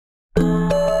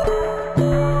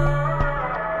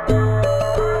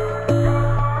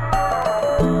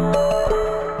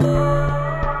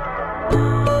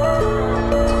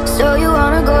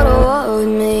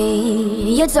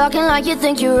you're talking like you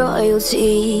think you're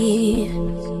royalty.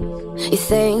 You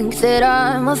think that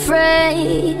I'm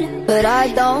afraid, but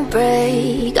I don't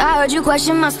break. I heard you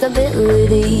question my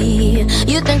stability.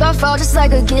 You think I'll fall just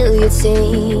like a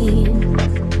guillotine,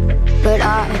 but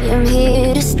I am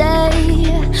here to stay,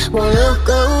 won't look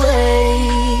away.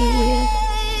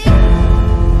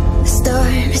 The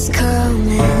storm is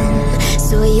coming,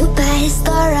 so you better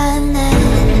start running.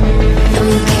 No,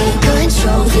 you can't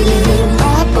control, feel it in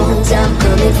my bones. I'm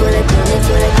coming for the, coming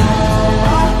for the.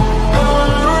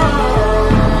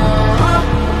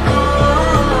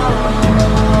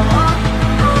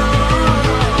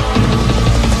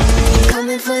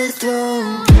 Coming for the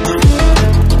throne.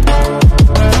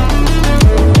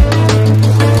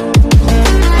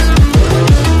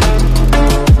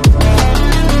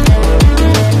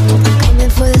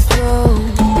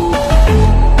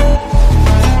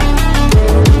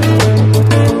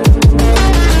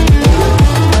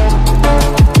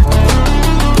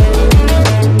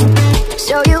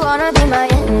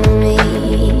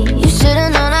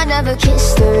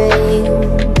 Kiss the rain.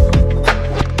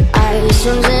 Ice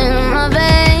runs in my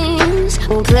veins,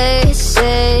 won't play it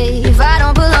safe. I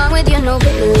don't belong with your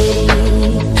nobility.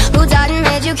 Who died and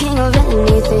made you king of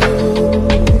anything?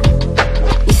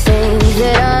 You think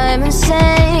that I'm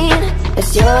insane,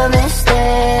 it's your mistake.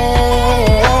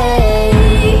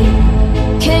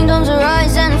 Kingdoms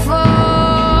rise and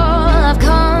fall, I've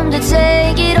come to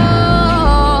take it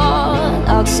all.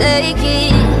 I'll take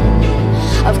it,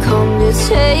 I've come to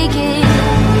take it.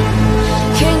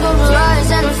 Kingdoms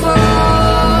rise and fall,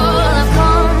 I've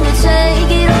come to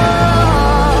take it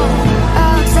all.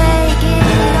 I'll take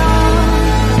it all.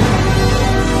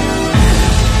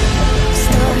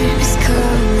 Storm is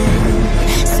coming,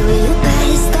 so you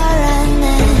better start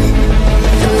running.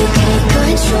 No, you can't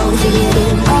control, feel it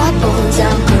in my bones.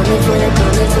 I'm coming for the,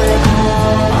 coming for the.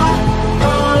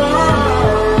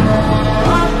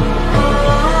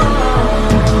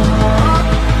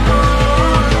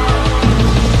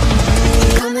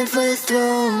 For the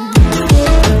throne.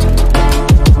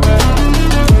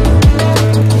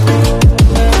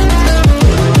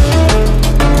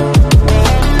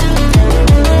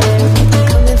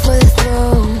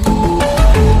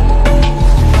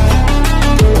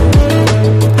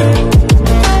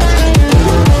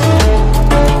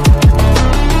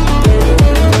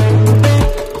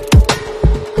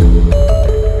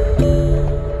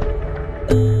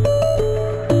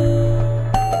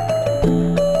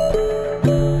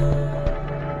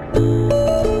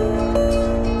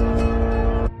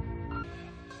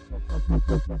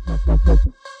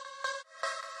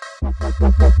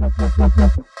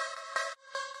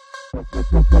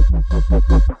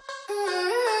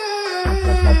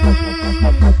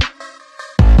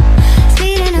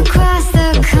 Speeding across the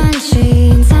country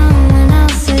in someone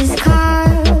else's car,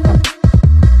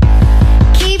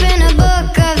 keeping a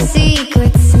book of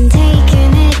secrets and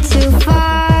taking it too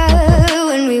far.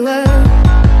 When we were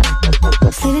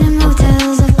sleeping in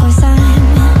motels, of course I'm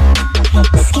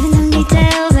just giving some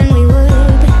details, and we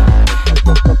would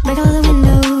break all the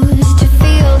windows to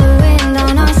feel the wind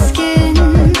on our skin.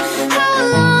 How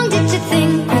long did you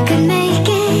think we could make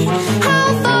it?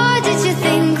 How far did you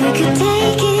think we could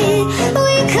take it?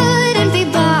 We couldn't be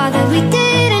bothered, we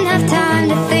didn't have time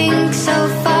to think so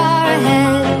far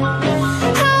ahead.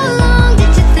 How long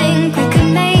did you think we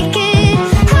could make it?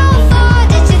 How far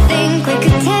did you think we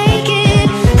could take it?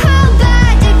 How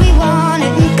bad did we want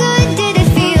it, and good did it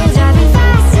feel? Driving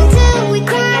fast until we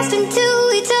crashed into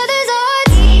each other's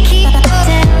hearts. Keep that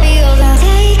feels, I'll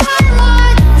take that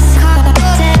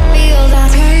feels, I'll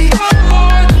take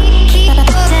keep that feels, I'll take that feels, I'll take keep that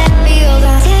feels, I'll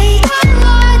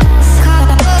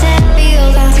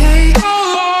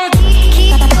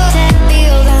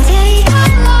take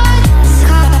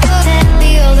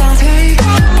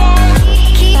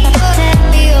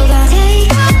feels, I'll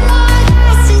take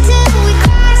until we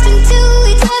crashed into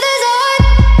each other's heart.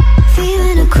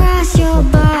 Feeling across your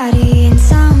body in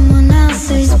someone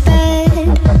else's bed,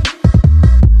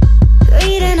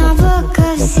 reading our book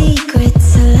of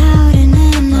secrets aloud and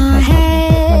in our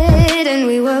head. And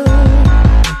we were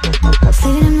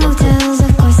sleeping in motels,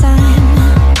 of course I'm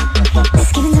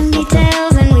just giving some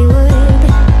details, and we would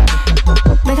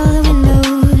break all the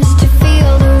windows to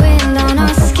feel the wind on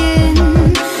our skin.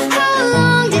 How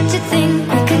long did you think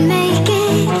we could make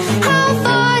it? How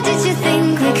far did you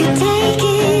think we could take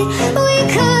it? We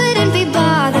couldn't be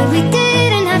bothered, we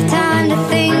didn't have time to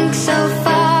think so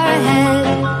far ahead.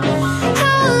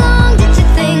 How long did you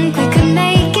think we could make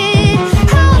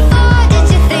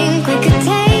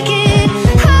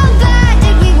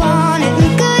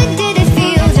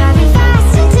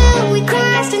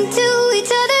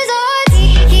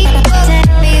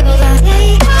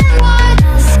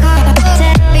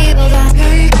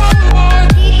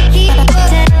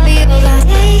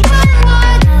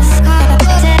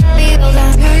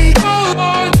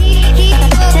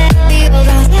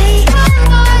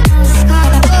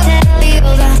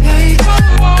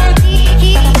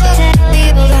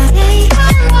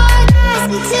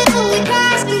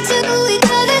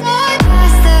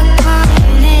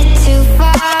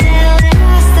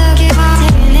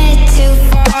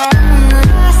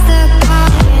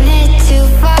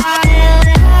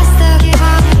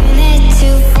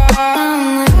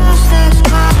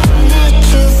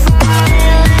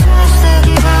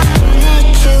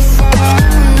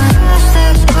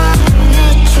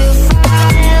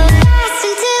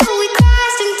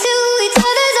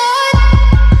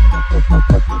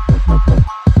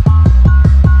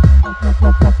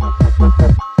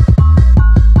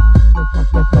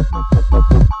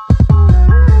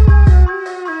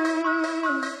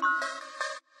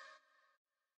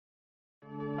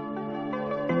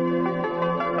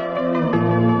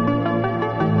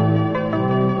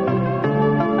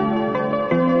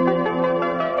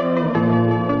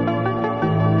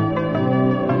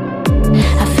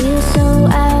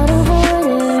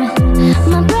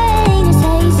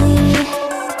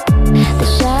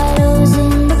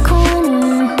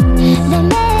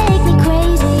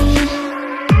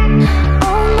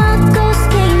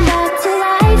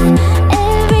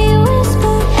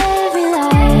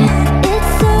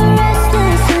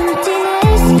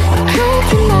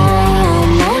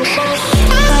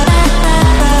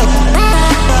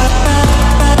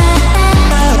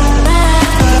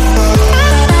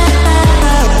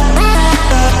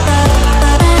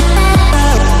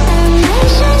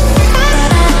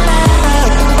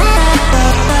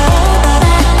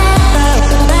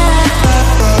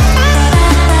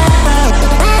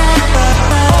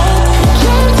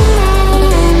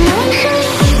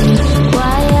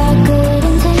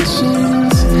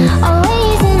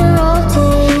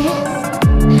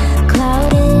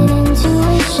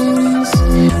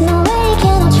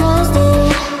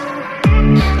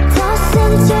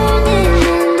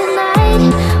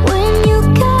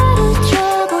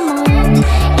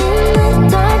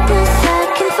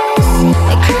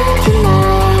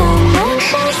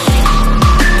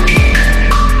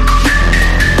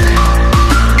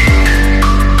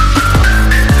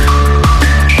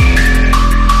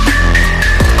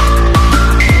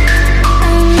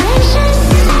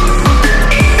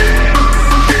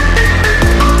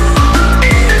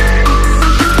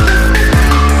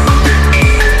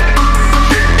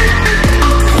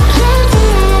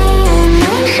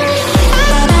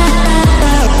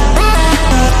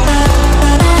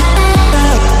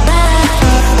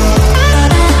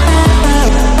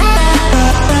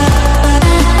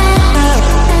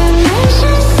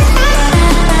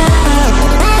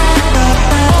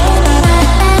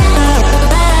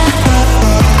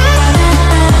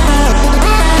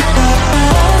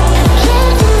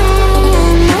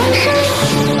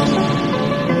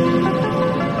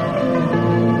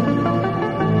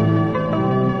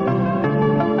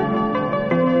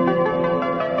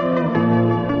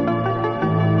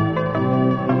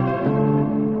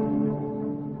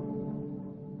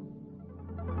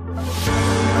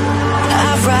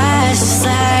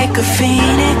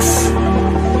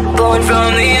born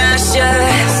from the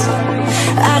ashes.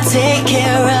 I take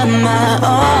care of my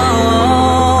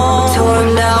own.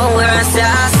 Torn down where I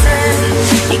stand.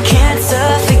 You can't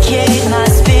suffocate my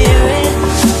spirit,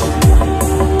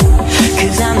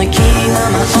 'cause I'm the king of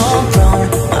my own throne,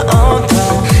 my own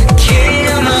throne. King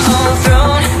of my own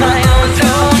throne, my own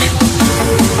throne.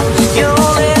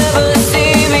 You'll never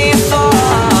see me fall,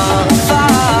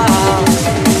 fall.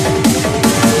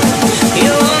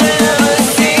 You'll never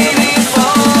see me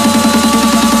fall.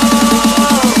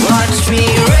 Watch me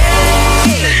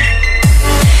reign,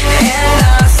 and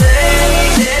I'll slay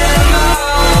them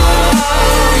all.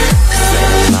 Slay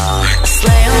them all,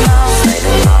 slay them all, slay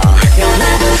them all. You'll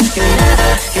never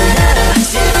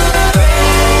see me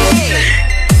reign,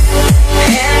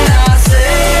 and I'll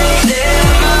slay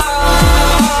them all.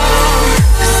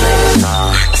 Slay them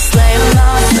all, slay them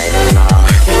all, slay them all.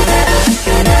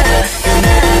 You'll never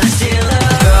steal a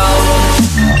throne.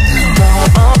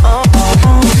 Oh, oh, oh,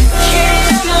 oh.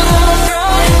 King of my own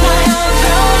throne, my own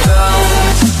throne.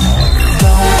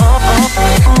 Oh, oh,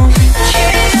 oh, oh.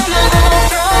 King of my own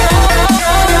throne.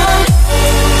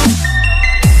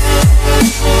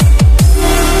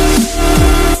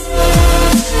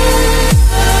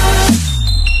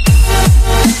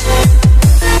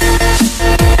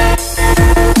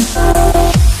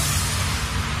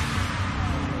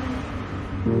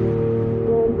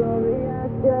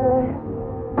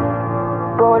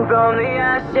 Born from the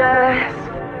ashes.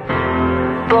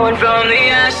 Born from the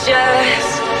ashes.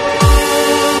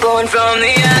 Born from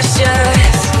the ashes.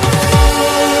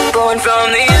 Born from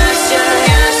the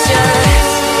ashes.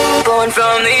 Born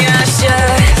from the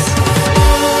ashes.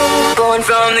 Born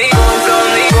from the.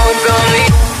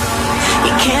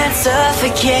 You can't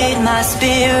suffocate my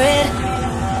spirit,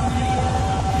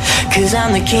 'cause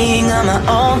I'm the king of my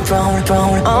own throne,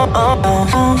 throne, oh, oh,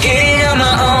 oh. King of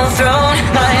my own throne,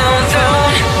 my own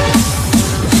throne.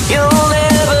 You'll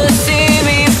never see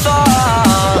me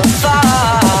fall,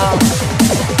 fall.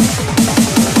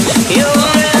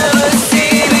 You'll never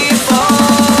see me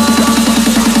fall.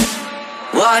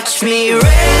 Watch me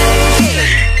reign,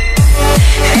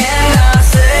 and I'll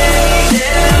slay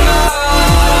them all.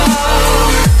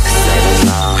 Slay them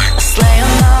all, slay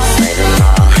them all, slay them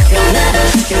all. You'll never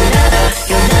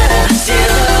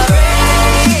steal a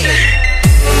reign,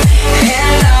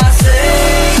 and I'll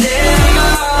slay them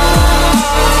all.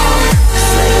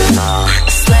 Slay them all,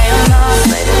 slay them all,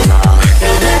 slay them all.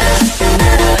 You'll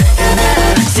never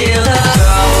steal a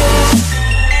throne.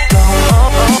 Oh, oh,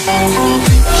 oh, oh.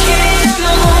 King of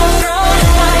my own throne,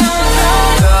 my own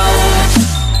throne.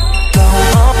 Oh,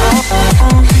 oh, oh,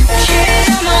 oh. King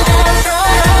of my own throne.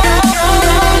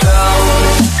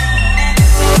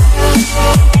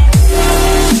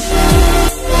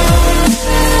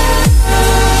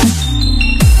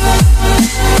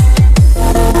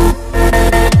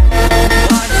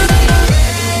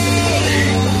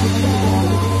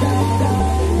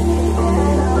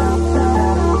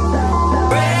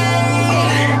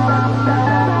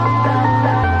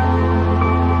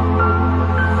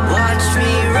 Watch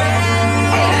me reign.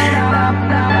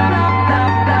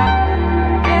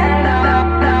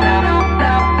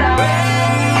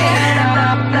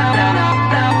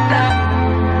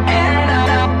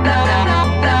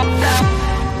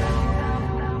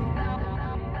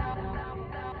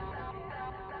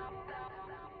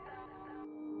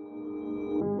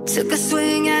 Took a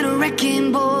swing at a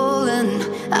wrecking ball and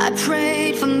I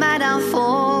prayed for my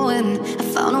downfall, and I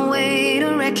found a way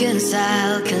to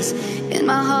reconcile, 'cause in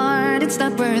my heart it's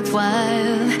not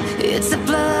worthwhile. It's a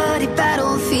bloody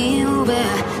battlefield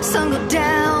where some go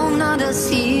down, others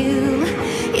heal.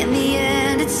 In the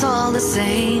end it's all the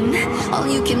same. All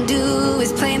you can do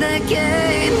is play the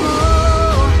game.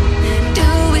 Oh, do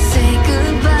we say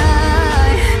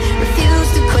goodbye? Refuse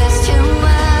to question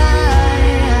why.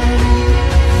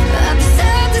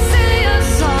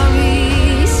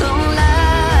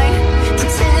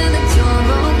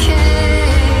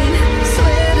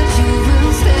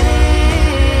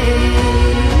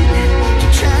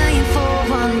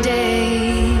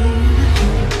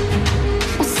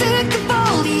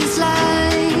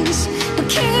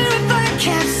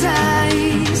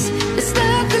 There's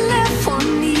nothing left for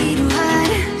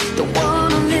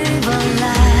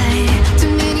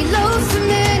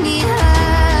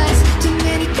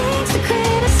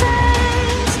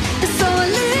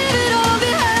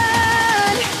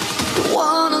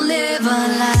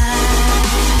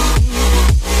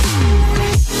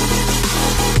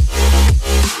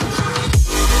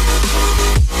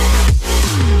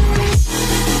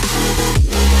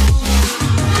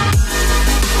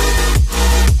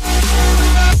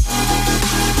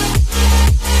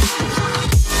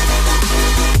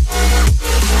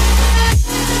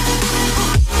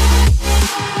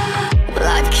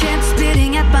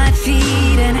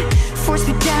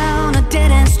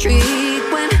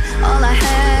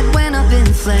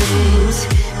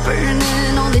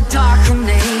your dark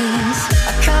remains.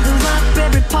 I cover up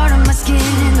every part of my skin,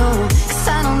 oh, 'cause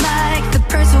I don't like the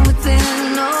person within,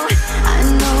 oh. I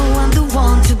know I'm the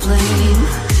one to blame.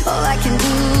 All I can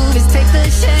do is take the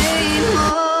shame,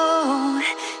 oh.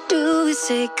 Do we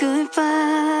say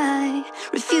goodbye?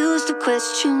 Refuse to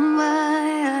question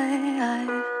why.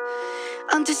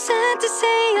 I'm too sad to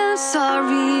say I'm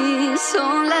sorry, so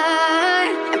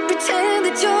lie and pretend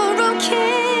that you're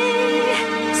okay.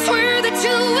 Swear that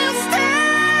you will stay.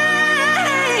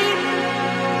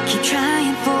 Keep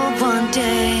trying for one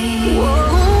day.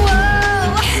 Whoa,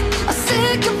 I'm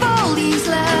sick of all these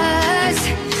lies.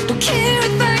 Don't care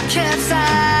if I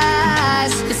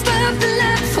capsize. There's nothing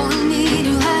left for me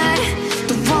to hide.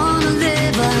 Don't wanna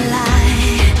live a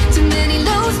lie. Too many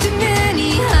lows, too many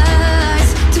highs,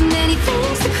 too many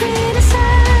things to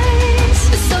criticize.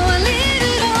 So I leave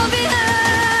it all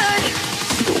behind.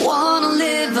 Don't wanna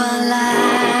live a lie.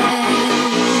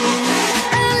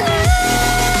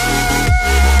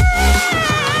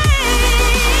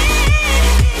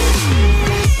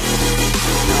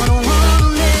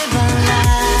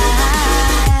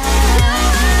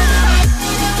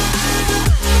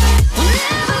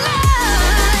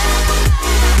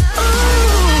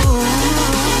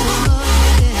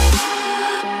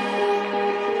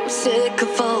 Sick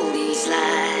of all these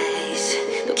lies.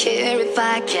 Don't care if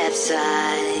I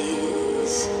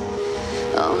capsize.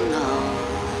 Oh no.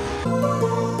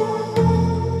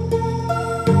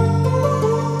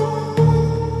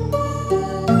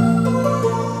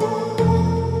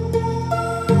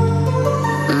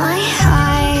 My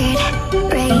heart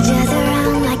rages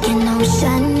around like an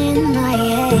ocean in my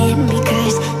head,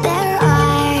 because there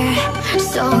are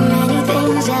so many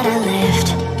things that I left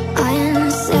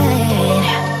unsaid.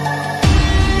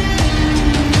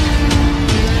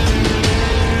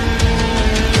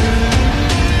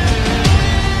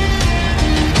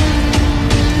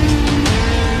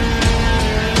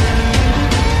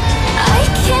 I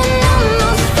can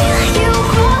almost feel you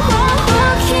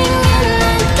walking in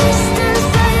the distance,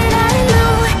 but I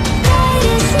know that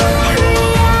it's not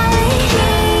reality.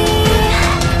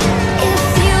 If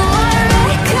you are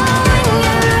echoing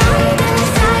around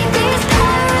inside these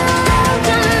parallel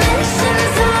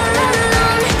dimensions all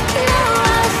alone, now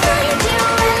I'll find you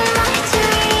in my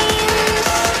dreams.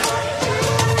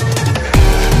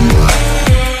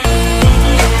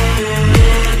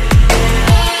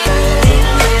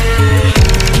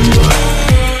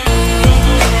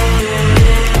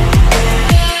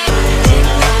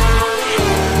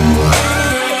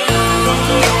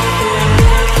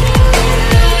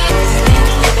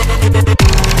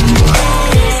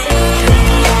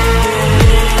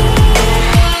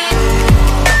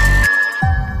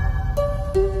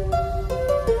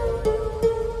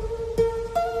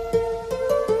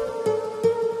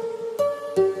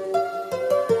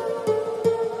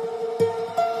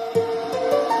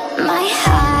 My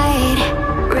heart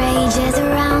rages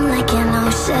around like an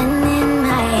ocean in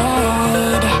my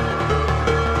head.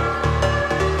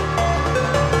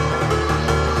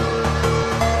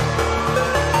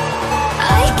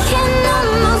 I can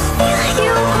almost feel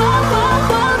you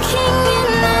walking in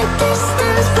the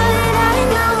distance, but I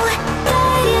know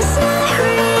that it's not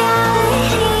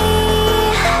reality.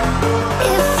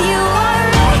 If you are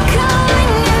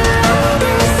echoing around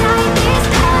inside these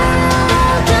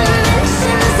parallel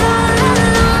dimensions all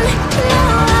alone,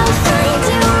 now I'll find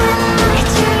you in my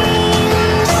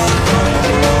dreams.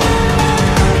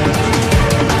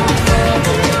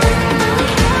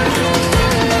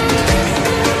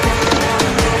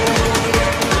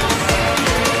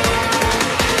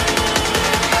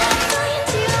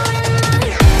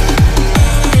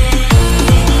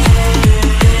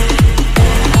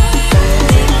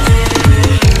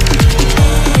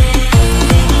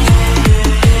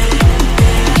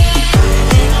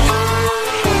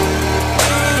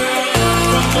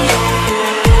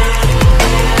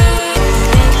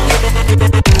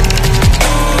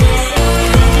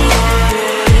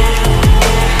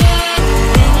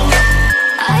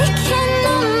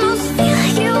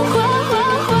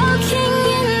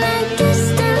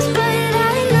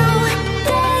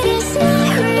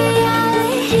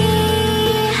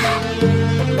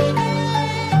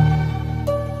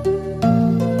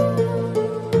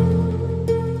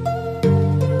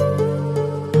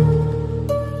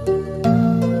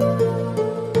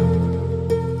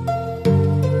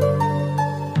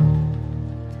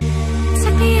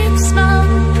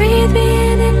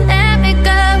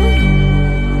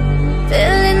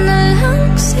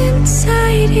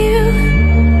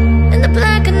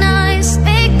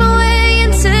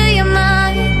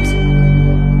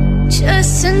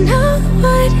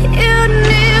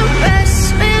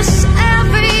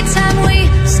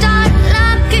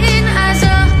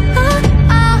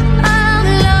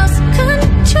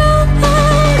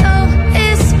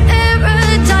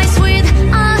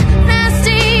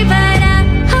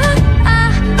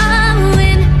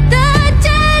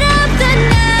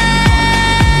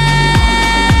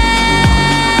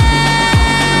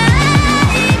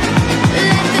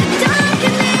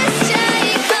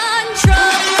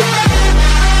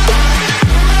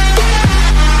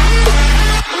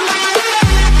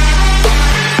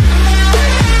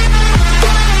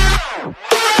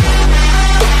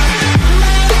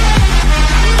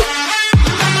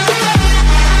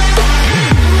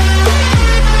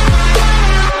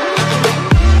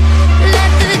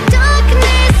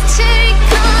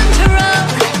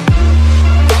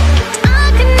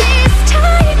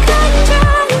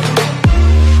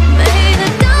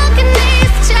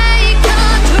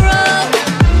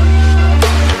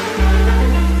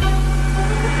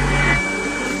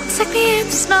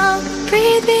 So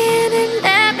breathe me in and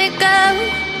let me go.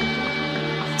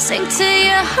 Sink to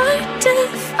your heart to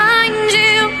find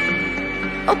you.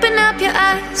 Open up your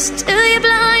eyes till you're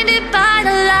blinded by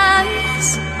the lies,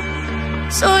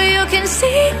 so you can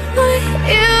see what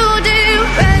you do.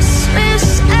 Restless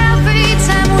every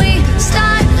time we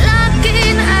start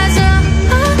locking eyes.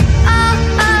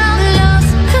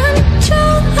 Lost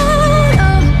control.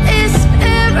 Oh, it's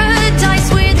paradise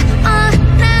with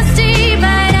honesty,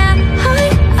 but I'm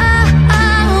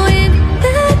in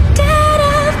the dead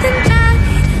of the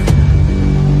night.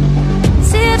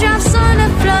 Teardrops on the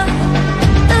floor.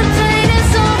 The pain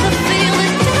is over. Feel the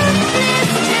darkness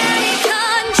take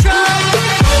control.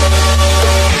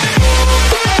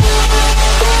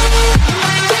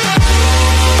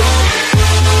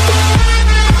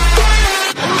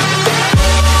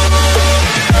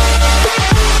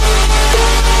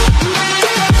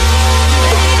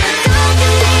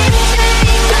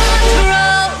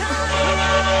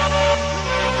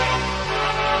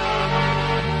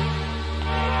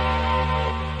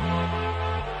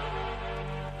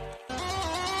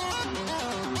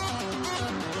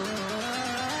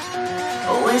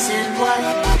 Wizard, what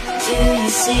do you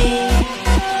see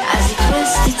as you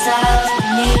twist your tiles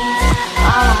beneath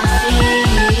our feet?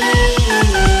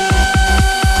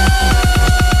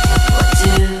 What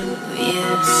do you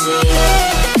see?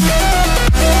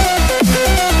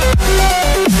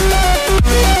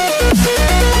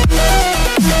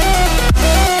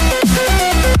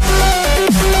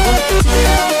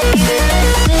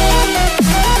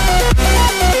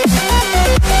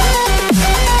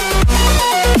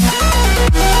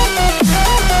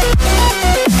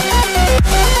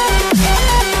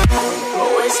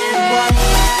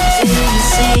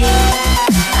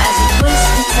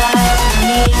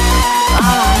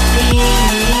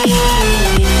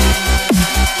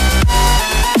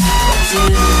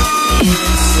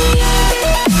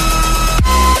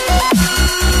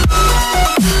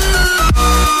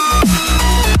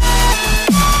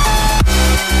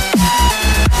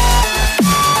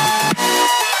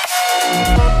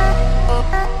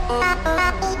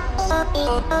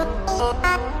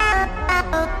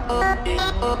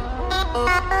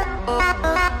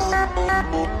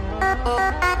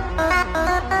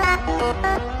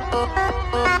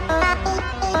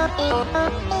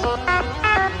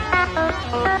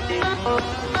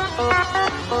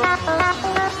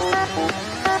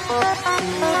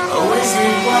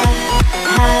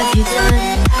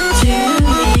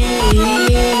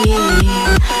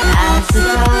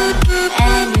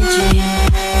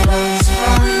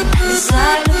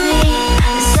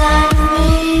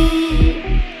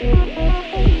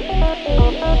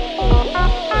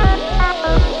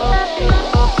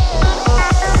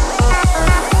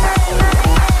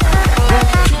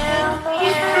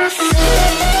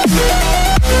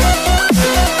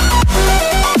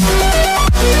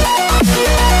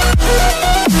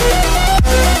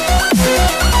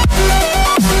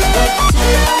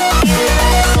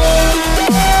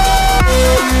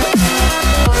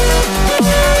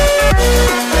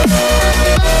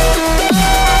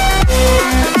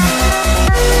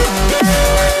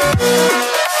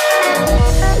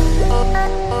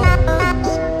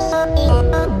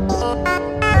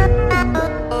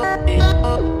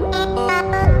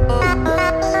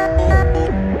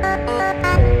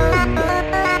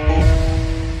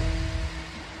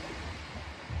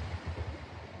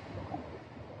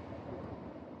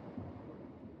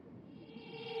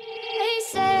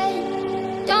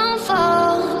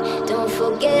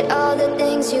 Forget all the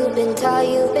things you've been taught,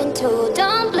 you've been told.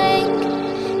 Don't blink,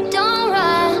 don't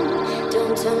run,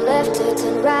 don't turn left or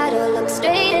turn right or look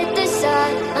straight at the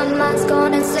sun. My mind's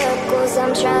going in circles,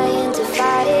 I'm trying to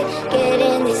fight it.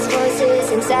 Getting these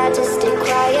voices inside to stay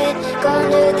quiet. Gone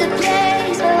to the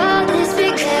place where all this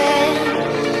began.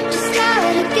 Just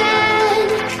start again.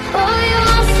 Oh, you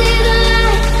won't see the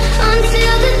light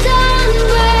until the dawn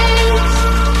breaks.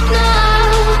 No,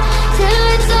 till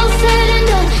it's all said and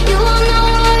done, you won't know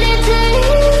what it takes.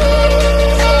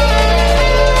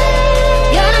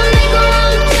 Gotta make a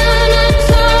wrong turn and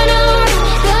turn around.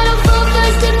 Gotta fall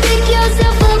first to pick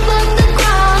yourself up off the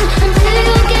ground. Until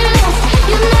you get lost,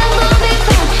 you'll never be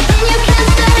found, and you can't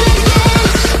start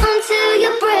again.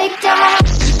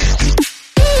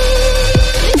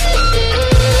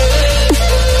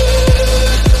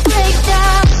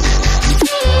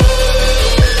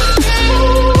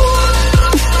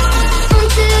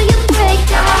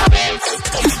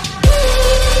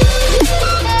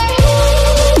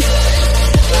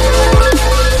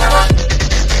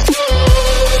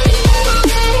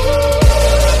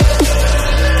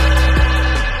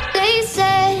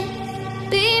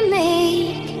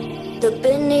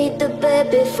 hit the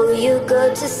bed before you go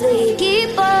to sleep.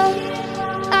 Keep on,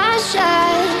 I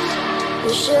shine.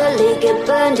 You'll surely get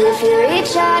burned if you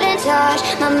reach out and touch.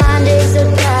 My mind is a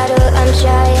battle, I'm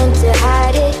trying to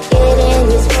hide it. Getting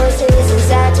these voices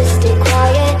inside to stay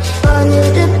quiet. Going to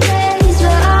the place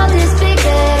where all this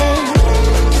began.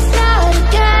 Start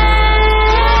again.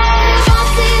 I'll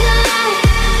see the light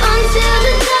until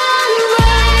the dawn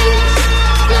breaks.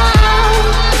 No,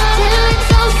 till it's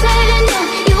all said and done,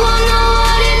 you won't know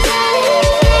what it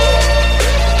takes.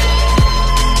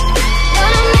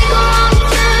 Gotta make a wrong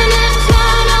turn and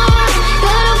turn around.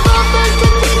 Gotta fall first to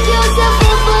pick yourself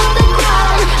up off the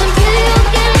ground. Until you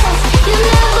get lost, you'll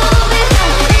never be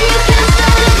found. And you can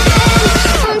start again.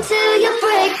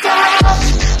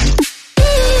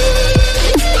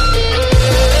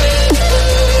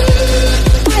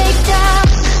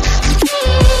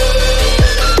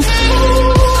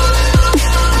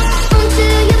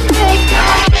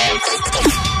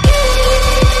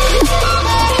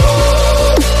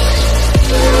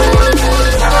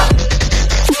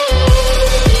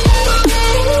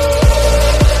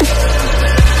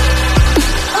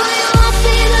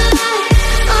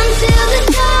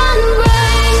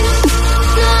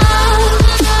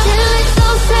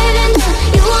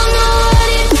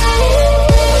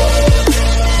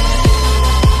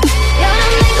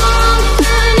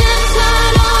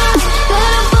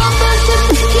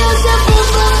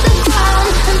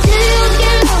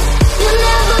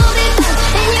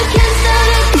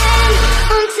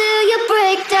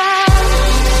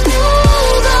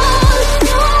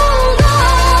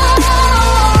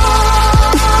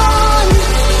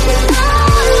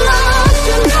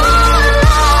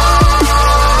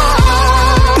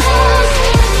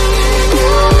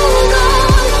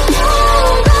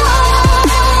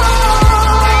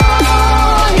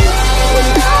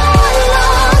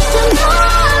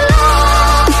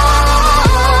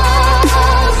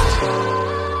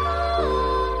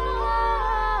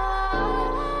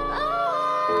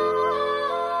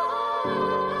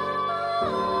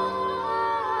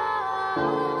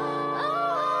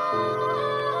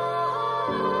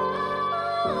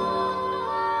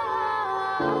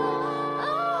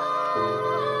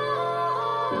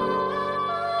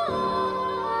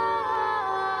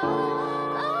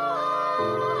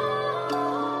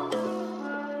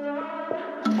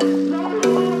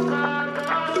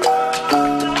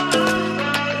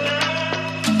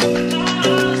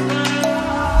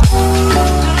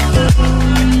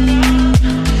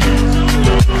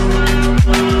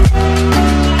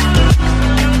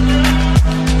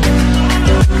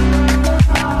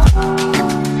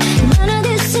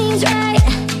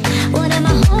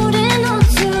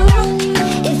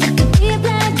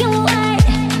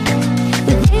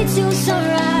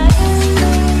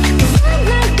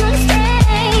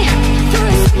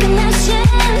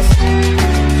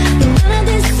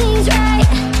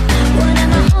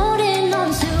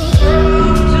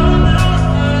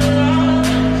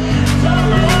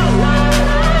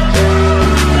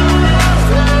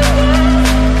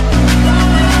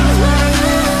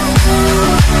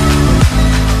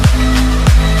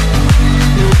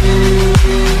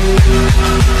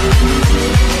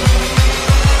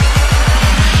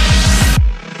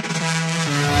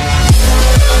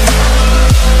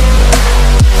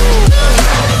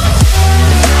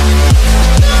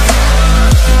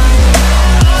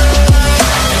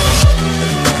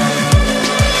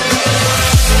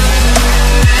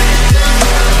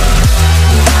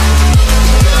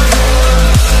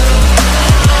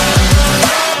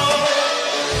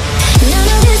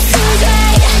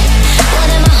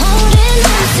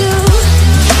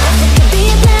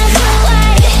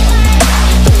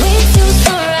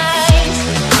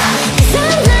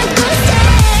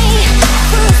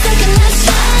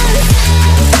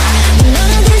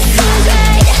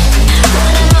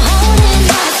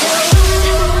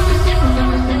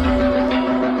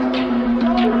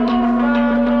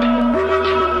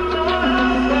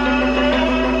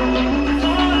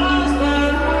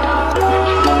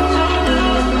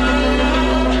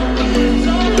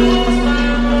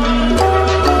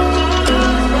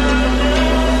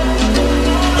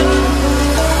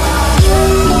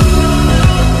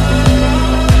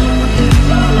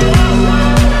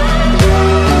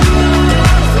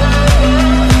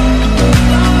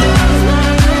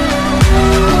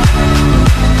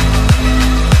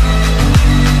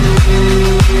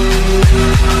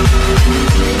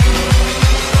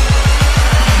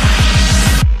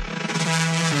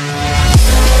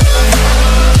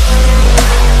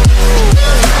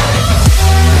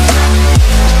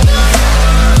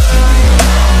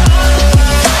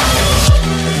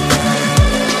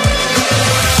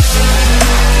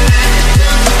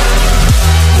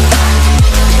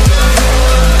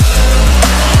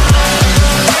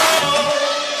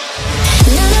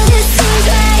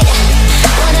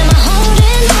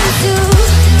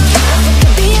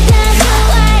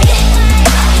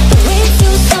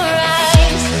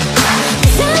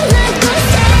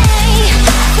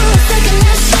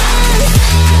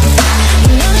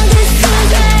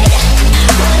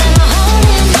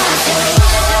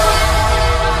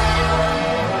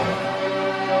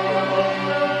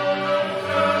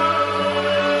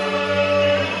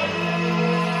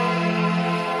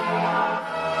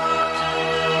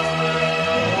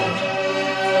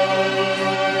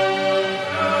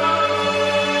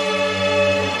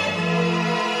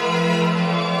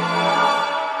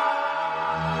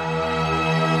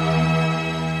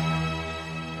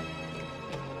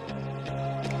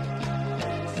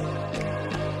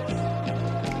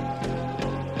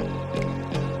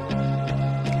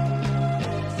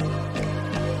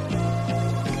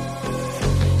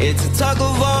 It's a tug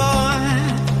of war,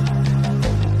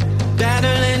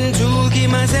 battling to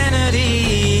keep my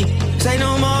sanity. Say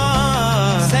no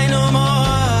more, say no more.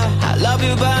 I love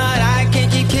you, but I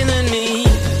can't keep killing me.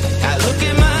 I look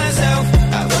at myself,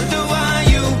 I wonder why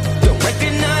you don't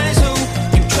recognize who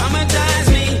you traumatize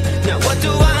me. Now what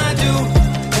do I do?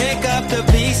 Pick up the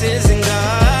pieces and go.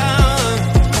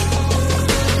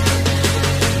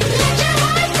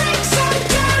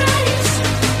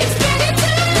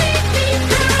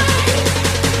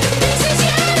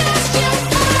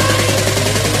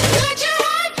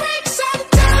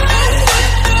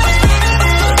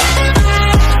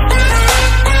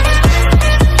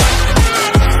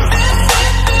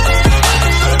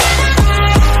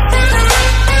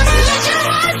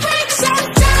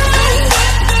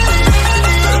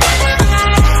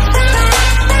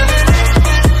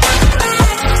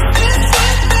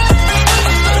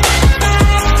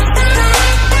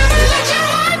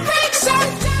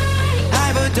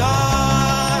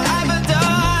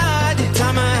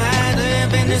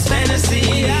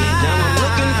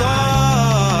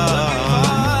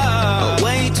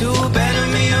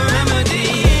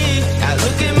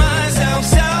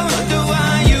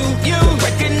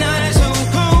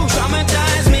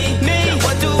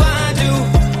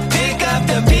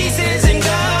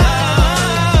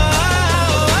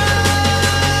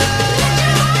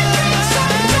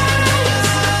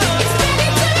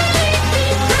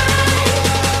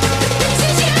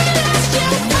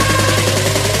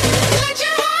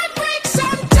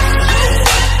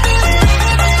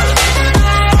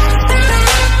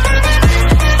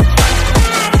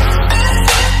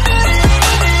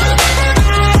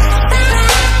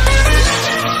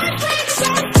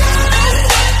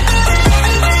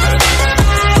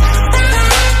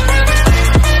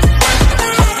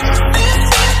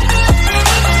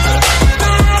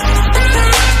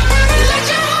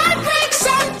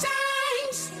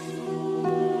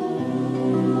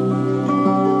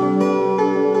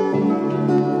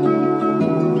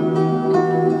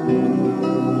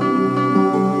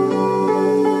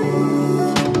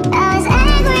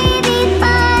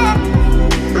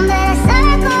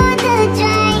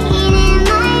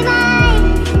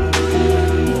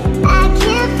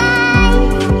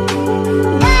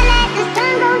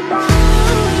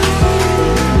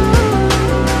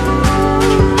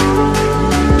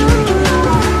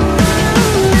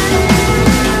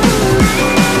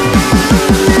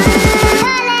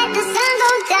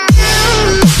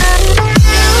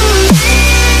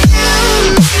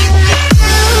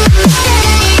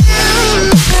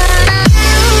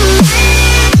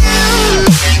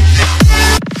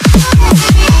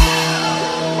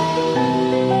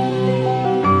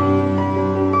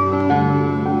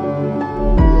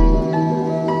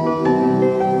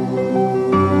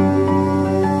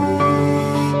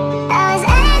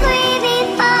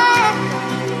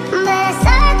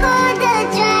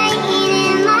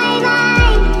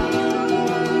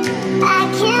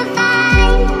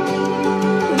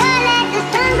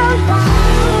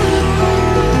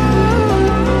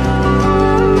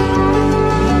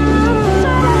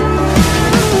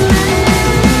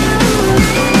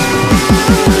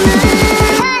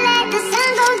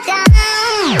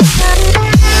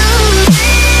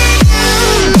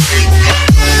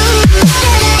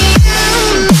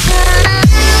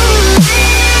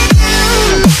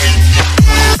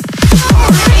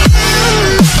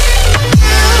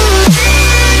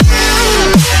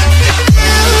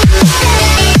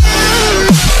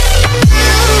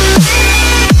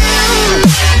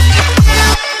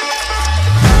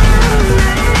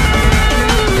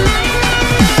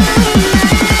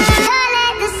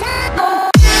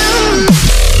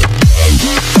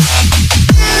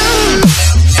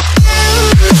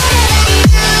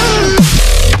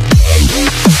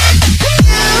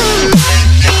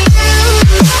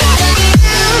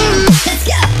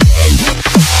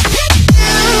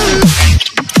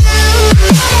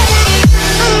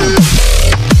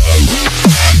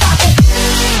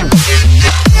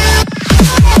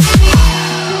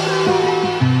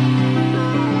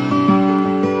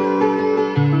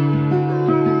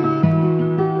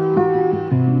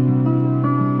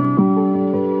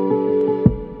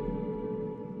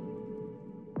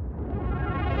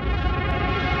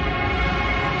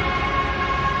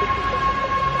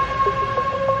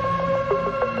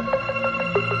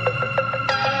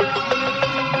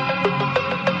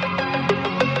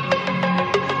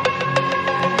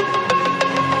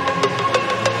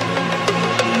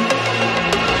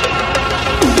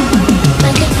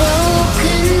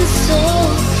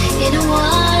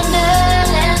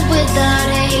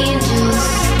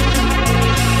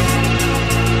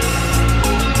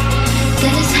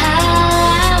 That is how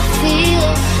I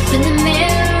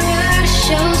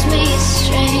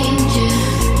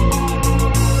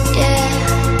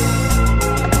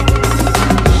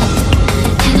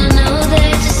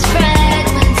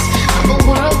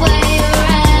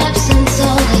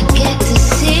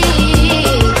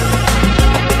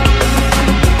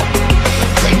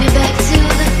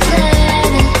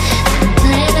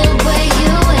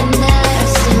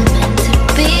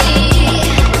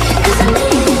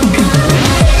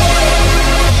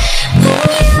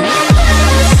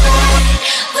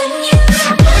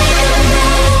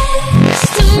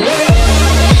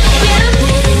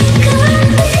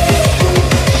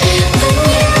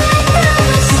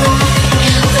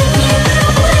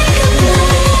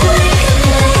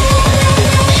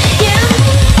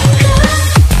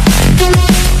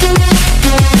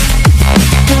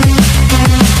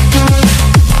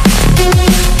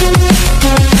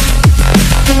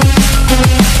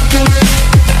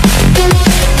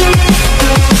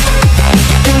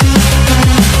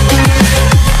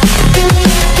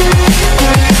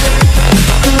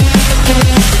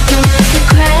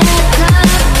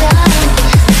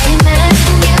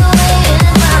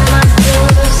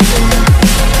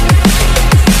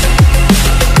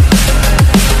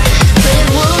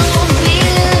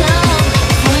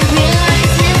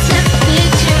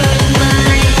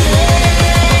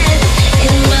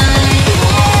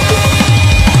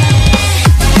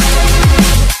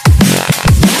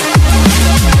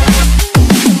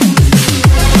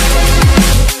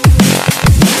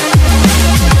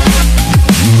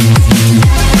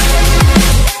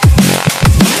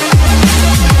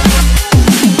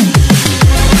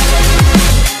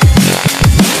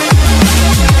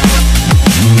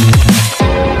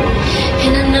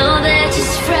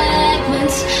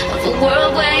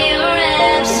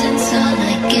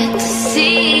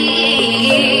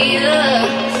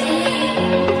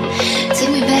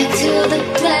the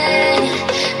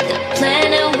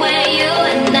planet where you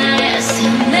and I are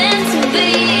still meant to be.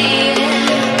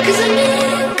 'Cause I'm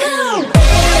in cold.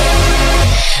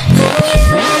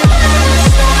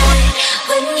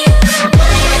 When you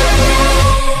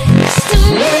next to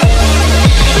me,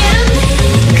 yeah, I'm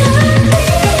in cold.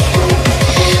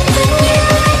 When you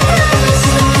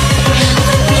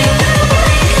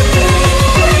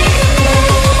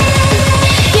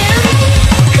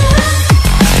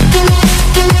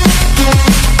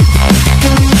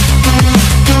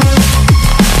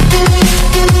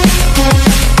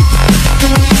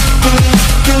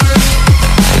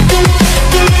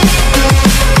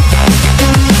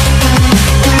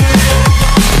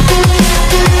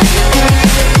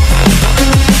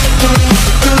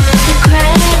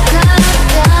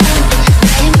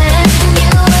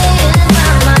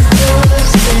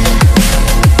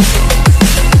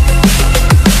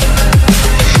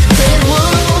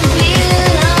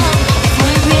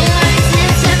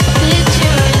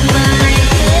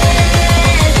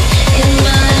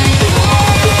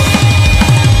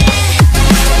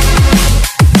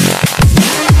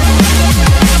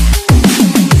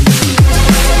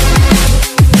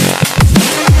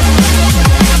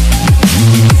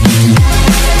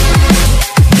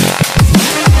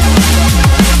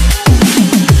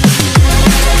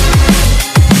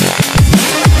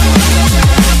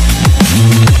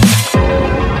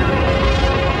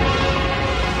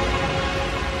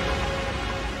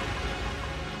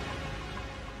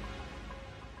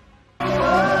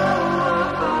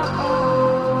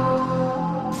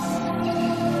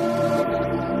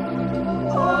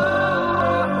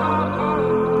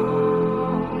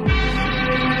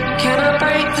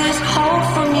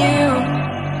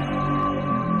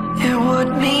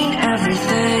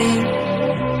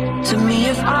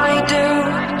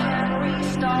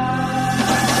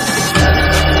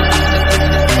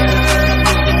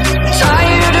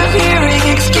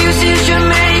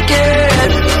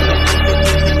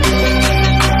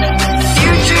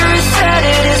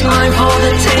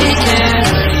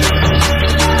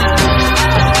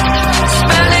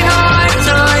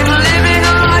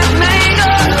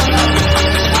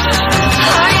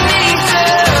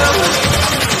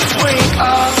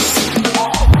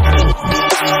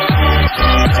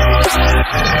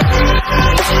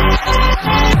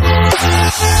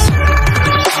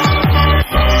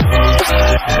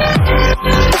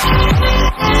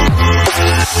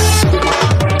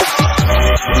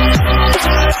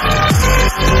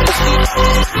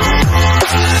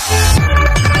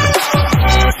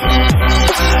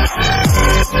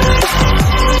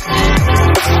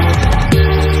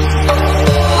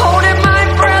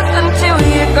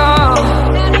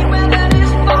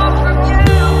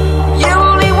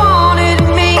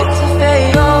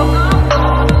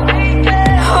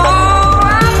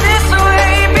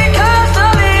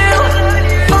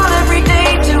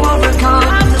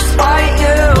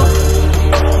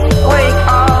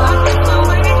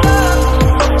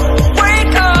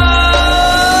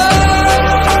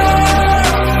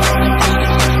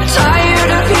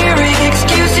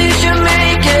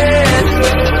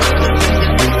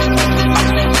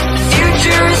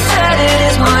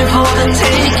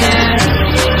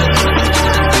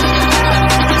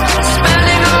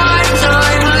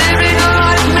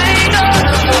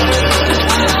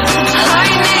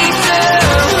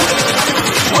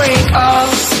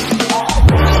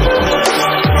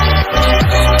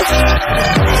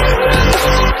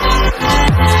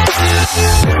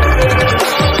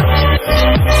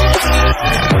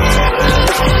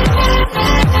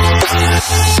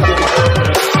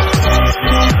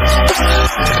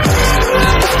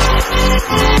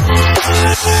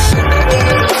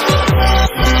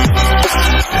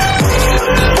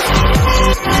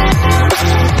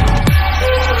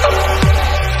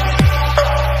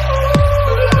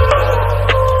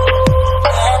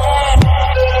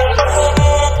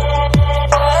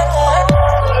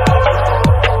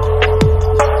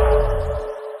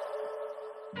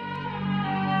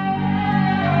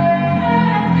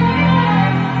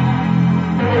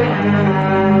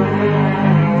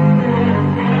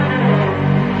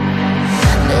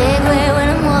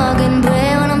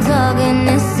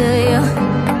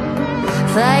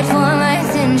Fight for my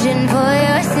ascension, for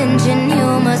your ascension you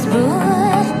must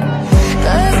prove.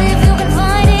 'Cause if you can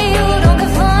find it, you don't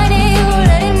confine it, you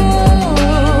let it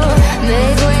move.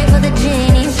 Make way for the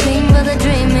genie, scream for the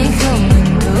dream may come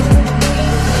true.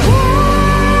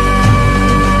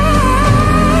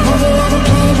 Have you ever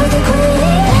played with a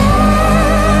queen?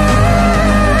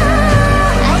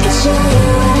 I can show you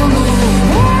what I mean.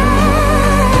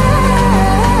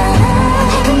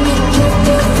 I can make you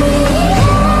feel free.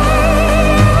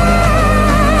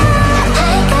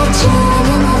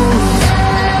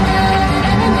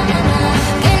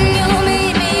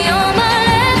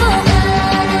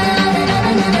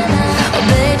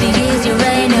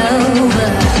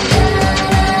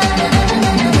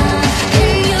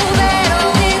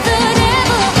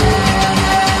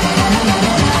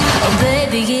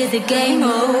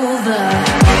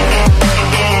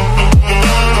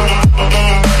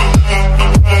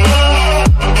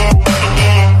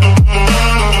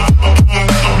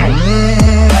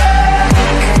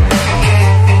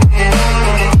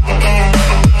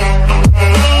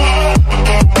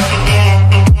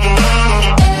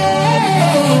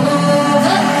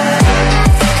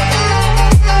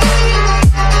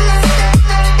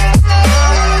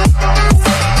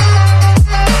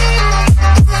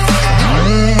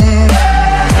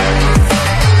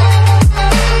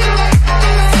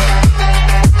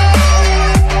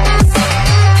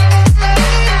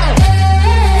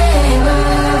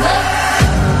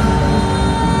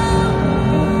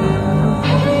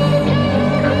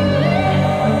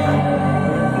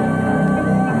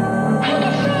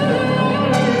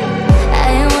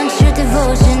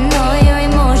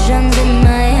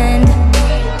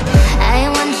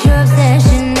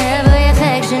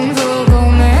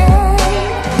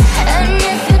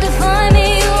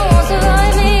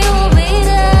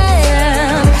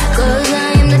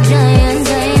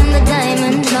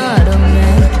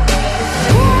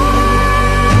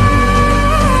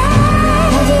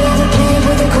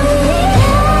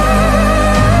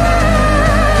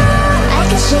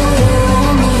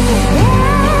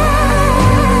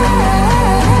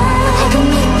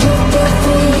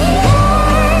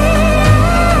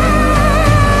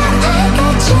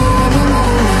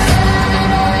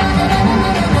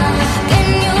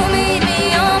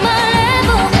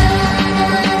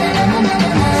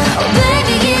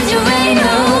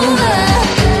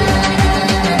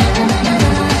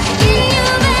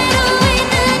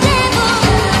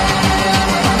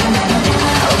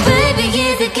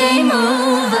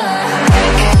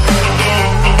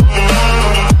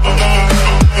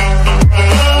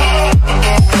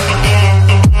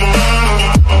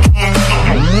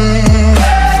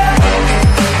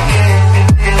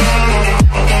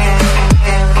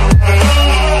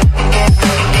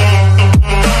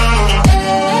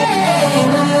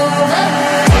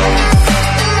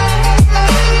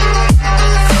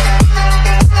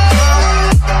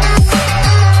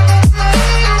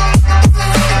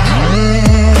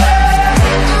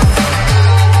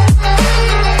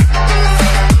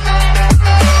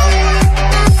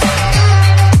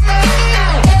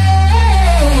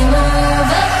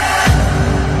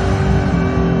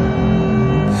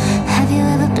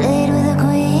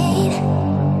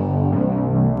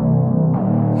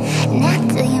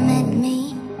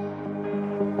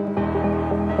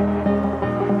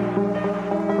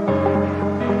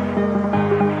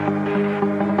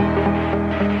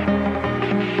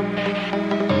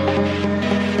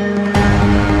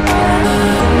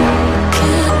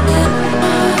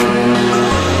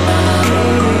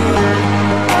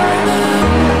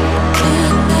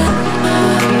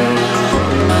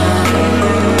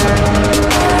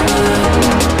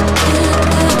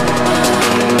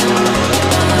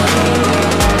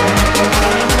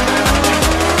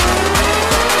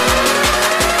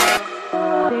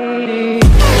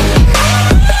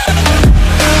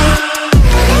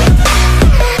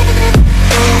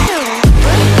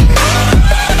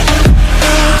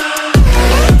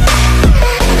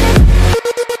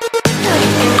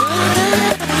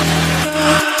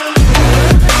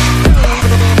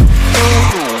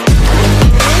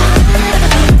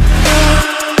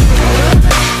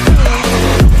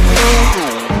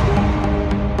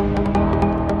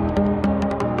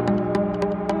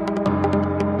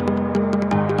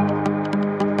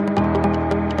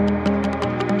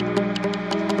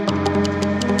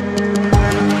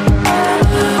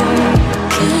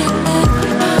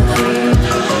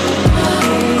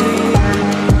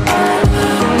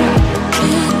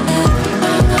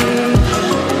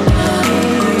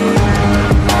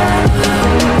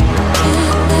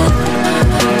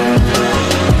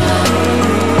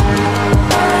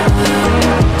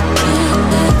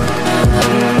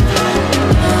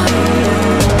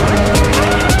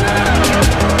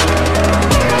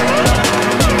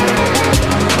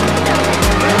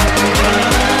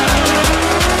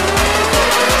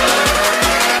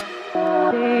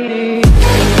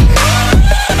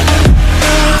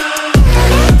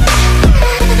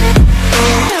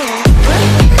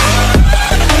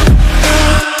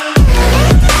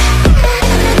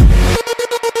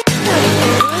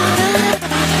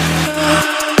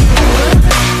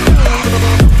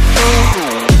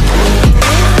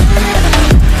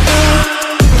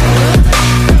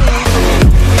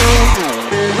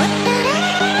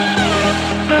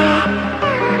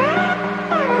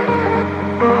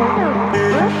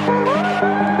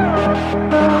 I'm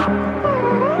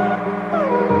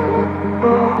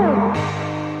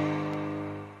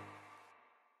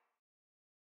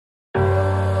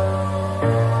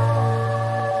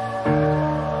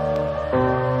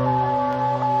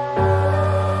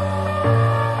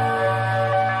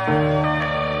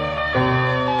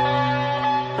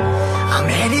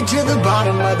headed to the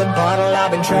bottom of the bottle.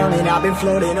 I've been drowning, I've been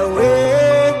floating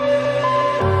away.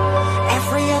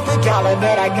 Every other dollar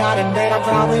that I got in bed, I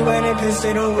probably went and pissed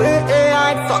it away.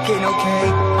 I ain't fucking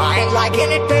okay, I ain't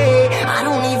liking it, babe. I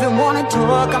don't even wanna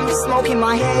talk, I'm just smoking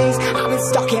my haze. I've been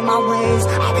stuck in my ways,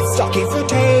 I've been stuck in for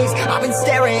days. I've been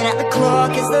staring at the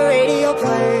clock as the radio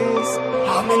plays.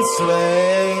 I'm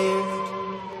enslaved.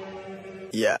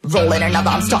 Yeah, rolling another,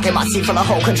 I'm stuck in my seat for the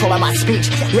whole control of my speech.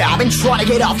 Yeah, I've been trying to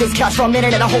get off this couch for a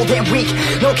minute and a whole damn week.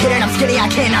 No kidding, I'm skinny, I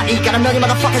cannot eat. Got a million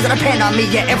motherfuckers that depend on me.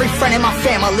 Yeah, every friend in my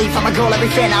family, from a girl, every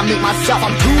fan I meet myself.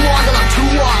 I'm too on till I'm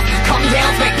too off. Come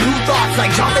down to make new thoughts,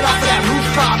 like jumping off of that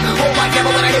rooftop. Hold my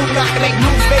devil when I do not to make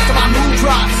moves based on my mood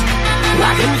drops.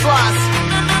 Like who's lost?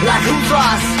 Like who's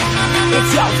lost?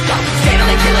 It's yo,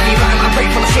 steadily killing me, running my brain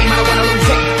full of shame. I don't wanna lose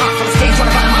it. Full of stage, trying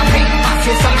to find my pain. I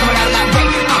see the sun coming out of that rain.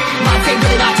 My day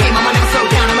really not tame, I'ma never slow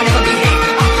down, I'ma never behave.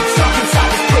 Stuck inside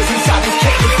this prison, inside this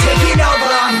cage, it's taking over.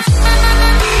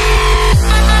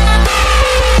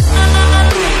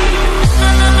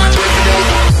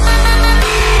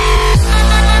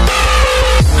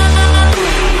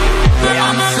 Yeah,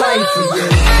 I'm a slave for you.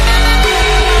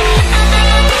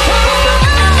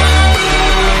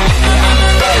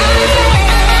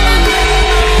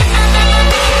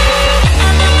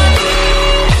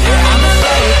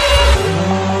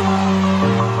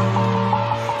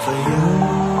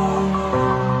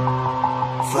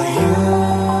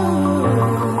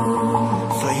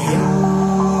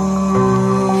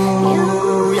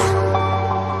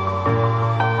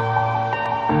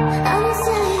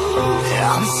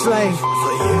 I'm a slave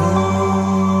for you.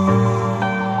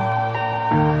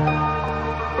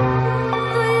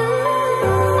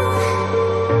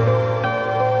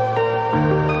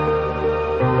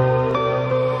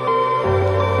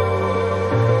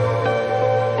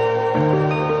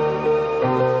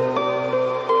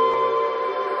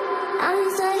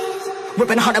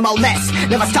 Ripping hard and more less.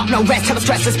 Never stop, no rest. Till the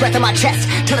stress is breath in my chest.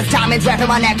 Till the diamonds wrapping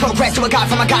my neck. Progress to a god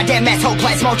from a goddamn mess.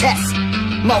 Hopeless, more tests,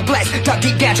 more blessed. Dug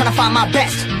deep down trying to find my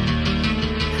best.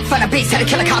 Find a beast, had to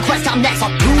kill a conquest. I'm next.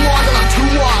 I'm too on till I'm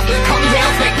too off. Come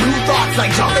down, make new thoughts,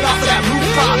 like jumping off of that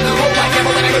rooftop. Hold my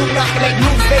devil when I do not to make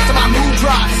moves based on my mood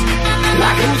drops.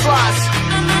 Like who's lost?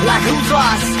 Like who's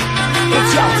lost?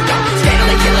 It's yo,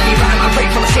 steadily killing me, running my brain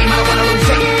full of shame. I don't wanna